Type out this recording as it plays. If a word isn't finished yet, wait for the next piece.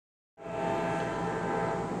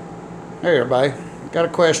Hey everybody, got a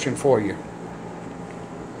question for you.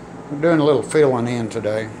 We're doing a little filling in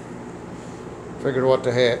today. Figured what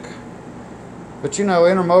the heck. But you know,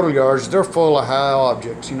 intermodal yards, they're full of high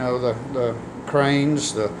objects. You know, the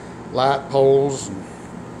cranes, the light poles, and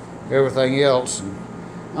everything else. And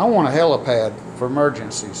I want a helipad for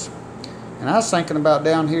emergencies. And I was thinking about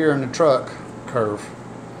down here in the truck curve.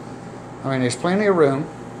 I mean, there's plenty of room.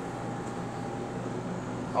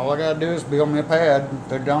 All I gotta do is build me a pad and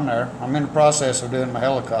put it on there. I'm in the process of doing my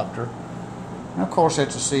helicopter. And of course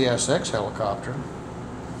it's a CSX helicopter.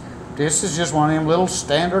 This is just one of them little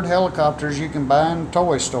standard helicopters you can buy in a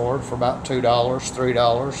toy store for about $2,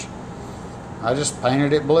 $3. I just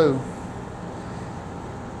painted it blue.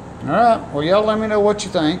 Alright, well y'all let me know what you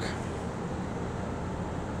think.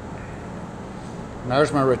 And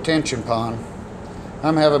there's my retention pond.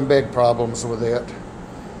 I'm having big problems with it.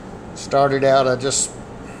 Started out, I just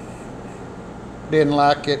didn't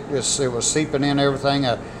like it. It was seeping in everything.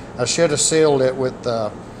 I should have sealed it with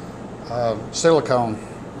silicone,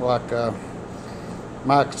 like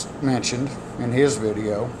Mike mentioned in his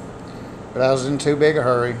video, but I was in too big a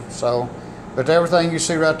hurry. But everything you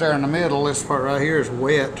see right there in the middle, this part right here, is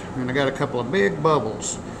wet, and I got a couple of big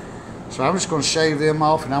bubbles. So I'm just going to shave them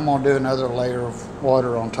off, and I'm going to do another layer of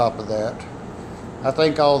water on top of that. I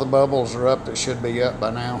think all the bubbles are up that should be up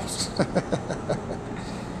by now.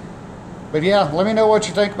 But yeah, let me know what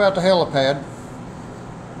you think about the helipad.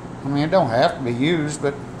 I mean, it don't have to be used,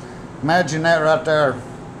 but imagine that right there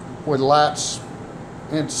with lights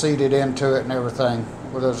seated into it and everything,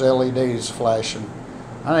 with those LEDs flashing.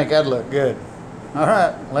 I think that'd look good. All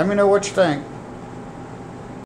right, let me know what you think.